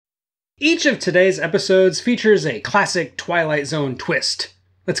Each of today's episodes features a classic Twilight Zone twist.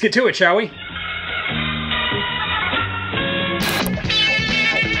 Let's get to it, shall we?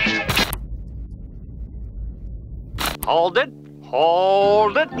 Hold it!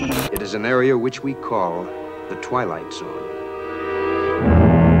 Hold it! It is an area which we call the Twilight Zone.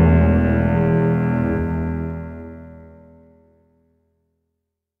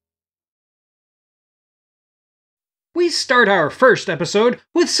 We start our first episode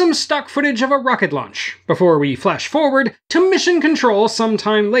with some stock footage of a rocket launch, before we flash forward to mission control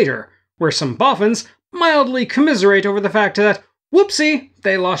sometime later, where some boffins mildly commiserate over the fact that, whoopsie,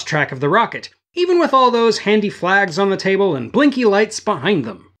 they lost track of the rocket, even with all those handy flags on the table and blinky lights behind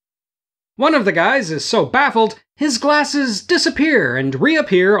them. One of the guys is so baffled, his glasses disappear and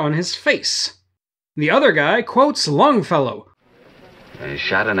reappear on his face. The other guy quotes Longfellow. I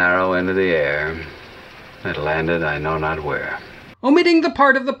shot an arrow into the air. It landed I know not where. Omitting the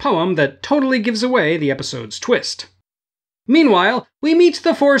part of the poem that totally gives away the episode's twist. Meanwhile, we meet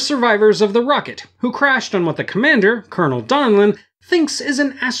the 4 survivors of the rocket, who crashed on what the commander, Colonel Donlin, thinks is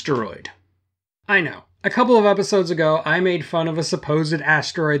an asteroid. I know, a couple of episodes ago I made fun of a supposed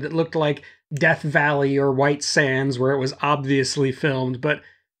asteroid that looked like Death Valley or White Sands where it was obviously filmed, but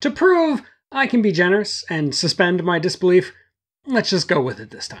to prove I can be generous and suspend my disbelief, let's just go with it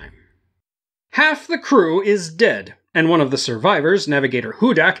this time. Half the crew is dead, and one of the survivors, Navigator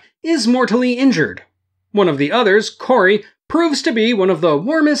Hudak, is mortally injured. One of the others, Corey, proves to be one of the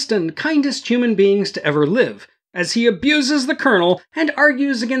warmest and kindest human beings to ever live, as he abuses the Colonel and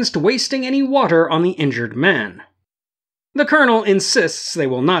argues against wasting any water on the injured man. The Colonel insists they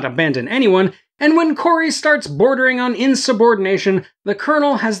will not abandon anyone, and when Corey starts bordering on insubordination, the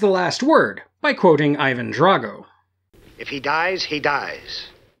Colonel has the last word, by quoting Ivan Drago. If he dies, he dies.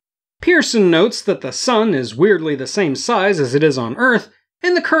 Pearson notes that the sun is weirdly the same size as it is on Earth,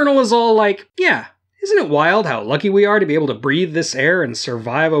 and the Colonel is all like, yeah, isn't it wild how lucky we are to be able to breathe this air and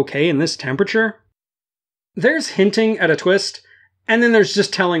survive okay in this temperature? There's hinting at a twist, and then there's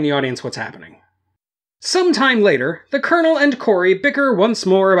just telling the audience what's happening. Sometime later, the Colonel and Corey bicker once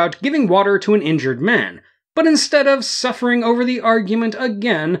more about giving water to an injured man, but instead of suffering over the argument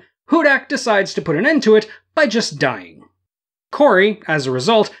again, Hudak decides to put an end to it by just dying. Corey, as a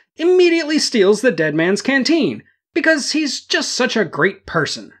result, immediately steals the dead man's canteen, because he's just such a great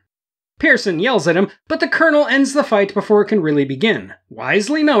person. Pearson yells at him, but the Colonel ends the fight before it can really begin,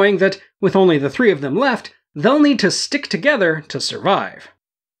 wisely knowing that, with only the 3 of them left, they'll need to stick together to survive.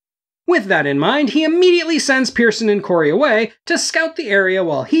 With that in mind, he immediately sends Pearson and Corey away to scout the area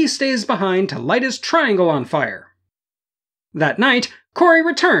while he stays behind to light his triangle on fire. That night, Corey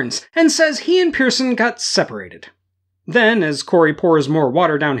returns and says he and Pearson got separated. Then, as Corey pours more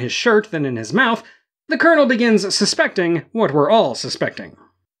water down his shirt than in his mouth, the Colonel begins suspecting what we're all suspecting.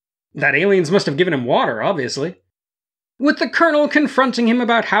 That aliens must have given him water, obviously. With the Colonel confronting him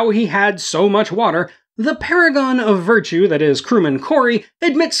about how he had so much water, the paragon of virtue that is crewman Corey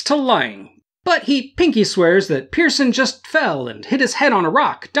admits to lying, but he pinky swears that Pearson just fell and hit his head on a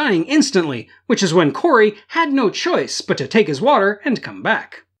rock, dying instantly, which is when Corey had no choice but to take his water and come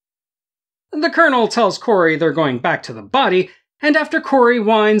back. The Colonel tells Corey they're going back to the body, and after Corey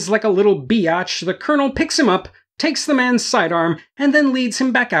whines like a little biatch, the Colonel picks him up, takes the man's sidearm, and then leads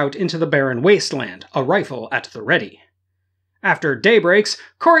him back out into the barren wasteland, a rifle at the ready. After day breaks,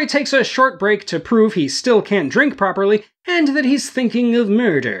 Corey takes a short break to prove he still can't drink properly, and that he's thinking of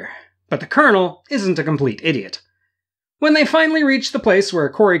murder. But the Colonel isn't a complete idiot. When they finally reach the place where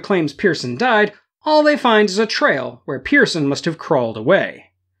Corey claims Pearson died, all they find is a trail where Pearson must have crawled away.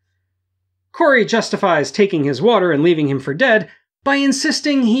 Corey justifies taking his water and leaving him for dead by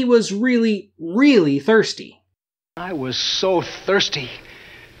insisting he was really, really thirsty. I was so thirsty.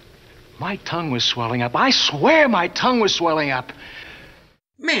 My tongue was swelling up. I swear my tongue was swelling up.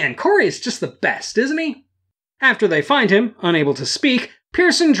 Man, Corey is just the best, isn't he? After they find him, unable to speak,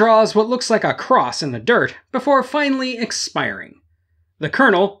 Pearson draws what looks like a cross in the dirt before finally expiring. The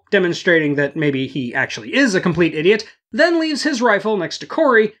Colonel, demonstrating that maybe he actually is a complete idiot, then leaves his rifle next to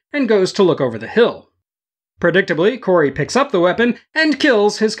Corey and goes to look over the hill. Predictably, Corey picks up the weapon and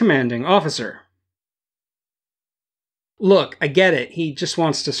kills his commanding officer. Look, I get it, he just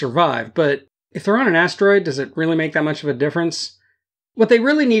wants to survive, but if they're on an asteroid, does it really make that much of a difference? What they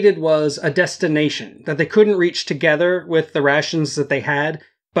really needed was a destination that they couldn't reach together with the rations that they had,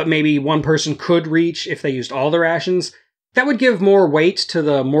 but maybe one person could reach if they used all the rations. That would give more weight to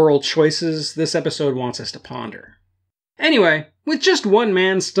the moral choices this episode wants us to ponder. Anyway, with just one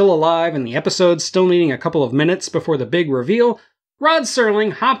man still alive and the episode still needing a couple of minutes before the big reveal, Rod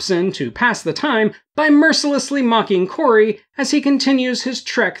Serling hops in to pass the time by mercilessly mocking Corey as he continues his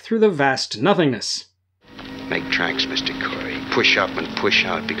trek through the vast nothingness. Make tracks, Mr. Corey. Push up and push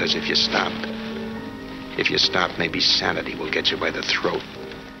out, because if you stop, maybe sanity will get you by the throat.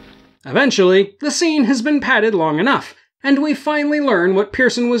 Eventually, the scene has been padded long enough, and we finally learn what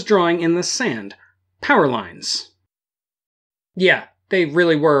Pearson was drawing in the sand. Power lines. Yeah, they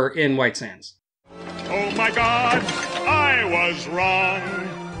really were in White Sands. Oh my God, I was wrong.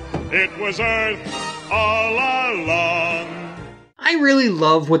 It was Earth all along. I really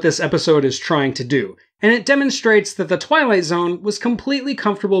love what this episode is trying to do, and it demonstrates that the Twilight Zone was completely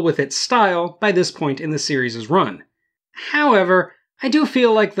comfortable with its style by this point in the series' run. However, I do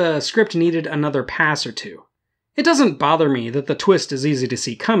feel like the script needed another pass or two. It doesn't bother me that the twist is easy to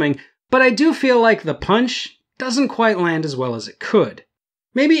see coming, but I do feel like the punch doesn't quite land as well as it could.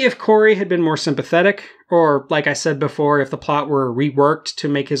 Maybe if Corey had been more sympathetic, or like I said before, if the plot were reworked to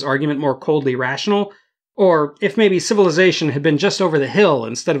make his argument more coldly rational, or if maybe civilization had been just over the hill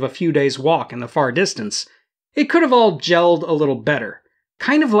instead of a few days' walk in the far distance, it could have all gelled a little better,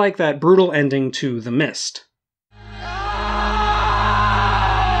 kind of like that brutal ending to The Mist.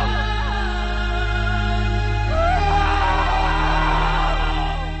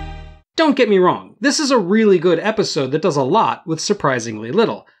 Don't get me wrong, this is a really good episode that does a lot with surprisingly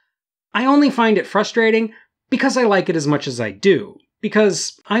little. I only find it frustrating because I like it as much as I do,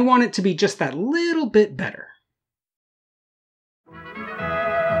 because I want it to be just that little bit better. Hurt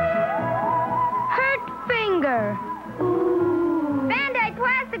finger. Band-aid,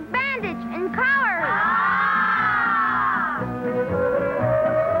 plastic bandage, and collar.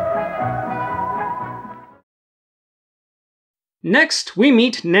 Next, we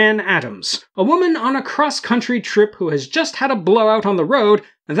meet Nan Adams, a woman on a cross-country trip who has just had a blowout on the road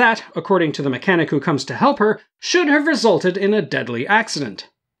that, according to the mechanic who comes to help her, should have resulted in a deadly accident.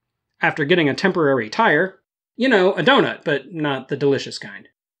 After getting a temporary tire, you know, a donut, but not the delicious kind,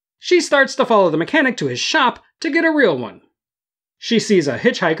 she starts to follow the mechanic to his shop to get a real one. She sees a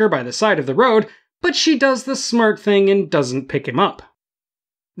hitchhiker by the side of the road, but she does the smart thing and doesn't pick him up.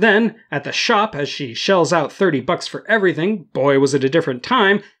 Then, at the shop, as she shells out $30 for everything, boy was it a different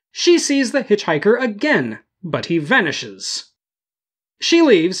time, she sees the hitchhiker again, but he vanishes. She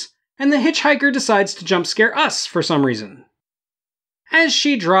leaves, and the hitchhiker decides to jump scare us for some reason. As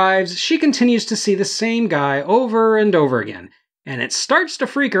she drives, she continues to see the same guy over and over again, and it starts to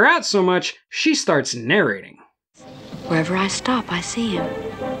freak her out so much, she starts narrating. Wherever I stop, I see him.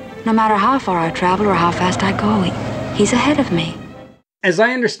 No matter how far I travel or how fast I go, he's ahead of me. As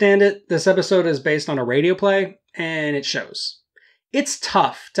I understand it, this episode is based on a radio play, and it shows. It's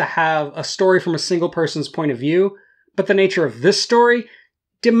tough to have a story from a single person's point of view, but the nature of this story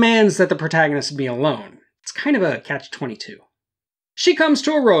demands that the protagonist be alone. It's kind of a catch-22. She comes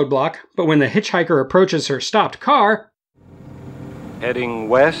to a roadblock, but when the hitchhiker approaches her stopped car... Heading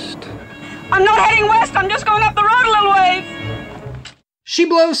west? I'm not heading west, I'm just going up the road a little ways! She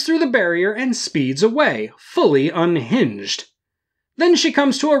blows through the barrier and speeds away, fully unhinged. Then she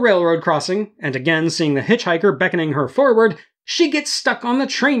comes to a railroad crossing, and again seeing the hitchhiker beckoning her forward, she gets stuck on the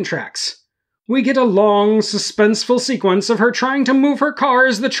train tracks. We get a long, suspenseful sequence of her trying to move her car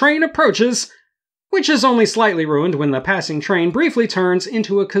as the train approaches, which is only slightly ruined when the passing train briefly turns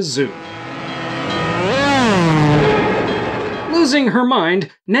into a kazoo. Losing her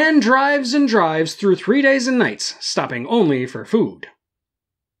mind, Nan drives and drives through 3 days and nights, stopping only for food.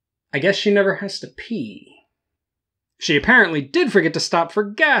 I guess she never has to pee. She apparently did forget to stop for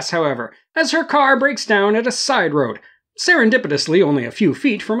gas, however, as her car breaks down at a side road, serendipitously only a few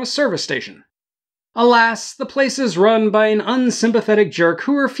feet from a service station. Alas, the place is run by an unsympathetic jerk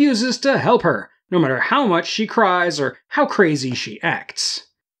who refuses to help her, no matter how much she cries or how crazy she acts.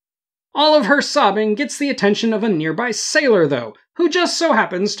 All of her sobbing gets the attention of a nearby sailor, though, who just so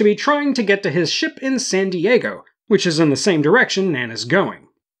happens to be trying to get to his ship in San Diego, which is in the same direction Nan is going.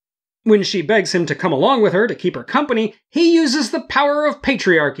 When she begs him to come along with her to keep her company, he uses the power of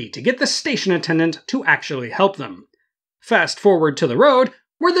patriarchy to get the station attendant to actually help them. Fast forward to the road,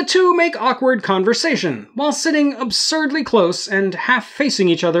 where the two make awkward conversation, while sitting absurdly close and half-facing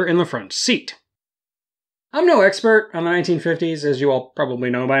each other in the front seat. I'm no expert on the 1950s, as you all probably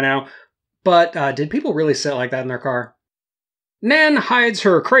know by now, but did people really sit like that in their car? Nan hides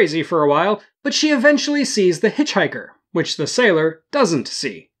her crazy for a while, but she eventually sees the hitchhiker, which the sailor doesn't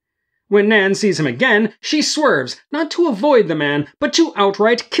see. When Nan sees him again, she swerves, not to avoid the man, but to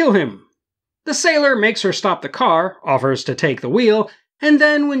outright kill him. The sailor makes her stop the car, offers to take the wheel, and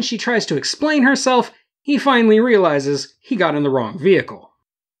then when she tries to explain herself, he finally realizes he got in the wrong vehicle.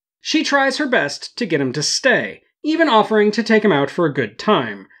 She tries her best to get him to stay, even offering to take him out for a good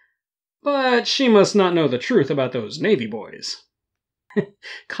time. But she must not know the truth about those Navy boys.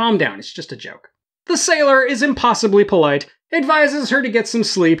 Calm down, it's just a joke. The sailor is impossibly polite, advises her to get some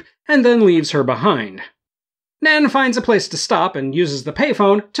sleep, and then leaves her behind. Nan finds a place to stop and uses the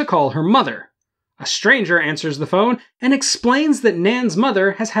payphone to call her mother. A stranger answers the phone and explains that Nan's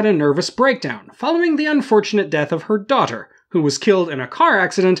mother has had a nervous breakdown following the unfortunate death of her daughter, who was killed in a car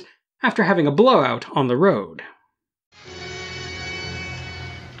accident after having a blowout on the road.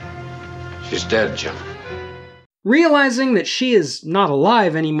 She's dead, Jim. Realizing that she is not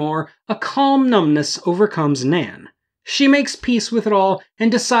alive anymore, a calm numbness overcomes Nan. She makes peace with it all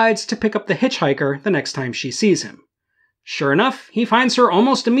and decides to pick up the hitchhiker the next time she sees him. Sure enough, he finds her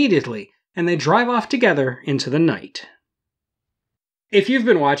almost immediately, and they drive off together into the night. If you've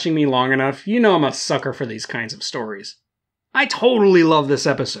been watching me long enough, you know I'm a sucker for these kinds of stories. I totally love this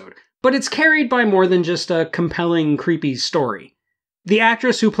episode, but it's carried by more than just a compelling, creepy story. The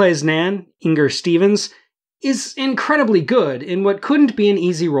actress who plays Nan, Inger Stevens, is incredibly good in what couldn't be an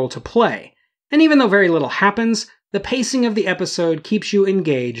easy role to play, and even though very little happens, the pacing of the episode keeps you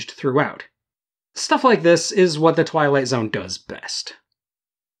engaged throughout. Stuff like this is what the Twilight Zone does best.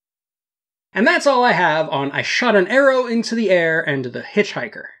 And that's all I have on I Shot an Arrow into the Air and the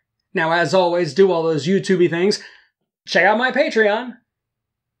Hitchhiker. Now, as always, do all those YouTubey things. Check out my Patreon.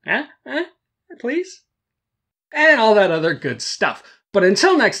 Please? And all that other good stuff. But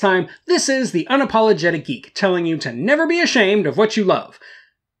until next time, this is the Unapologetic Geek, telling you to never be ashamed of what you love.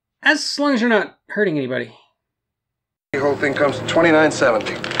 As long as you're not hurting anybody. The whole thing comes to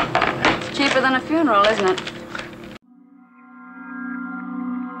 $29.70. It's cheaper than a funeral, isn't it?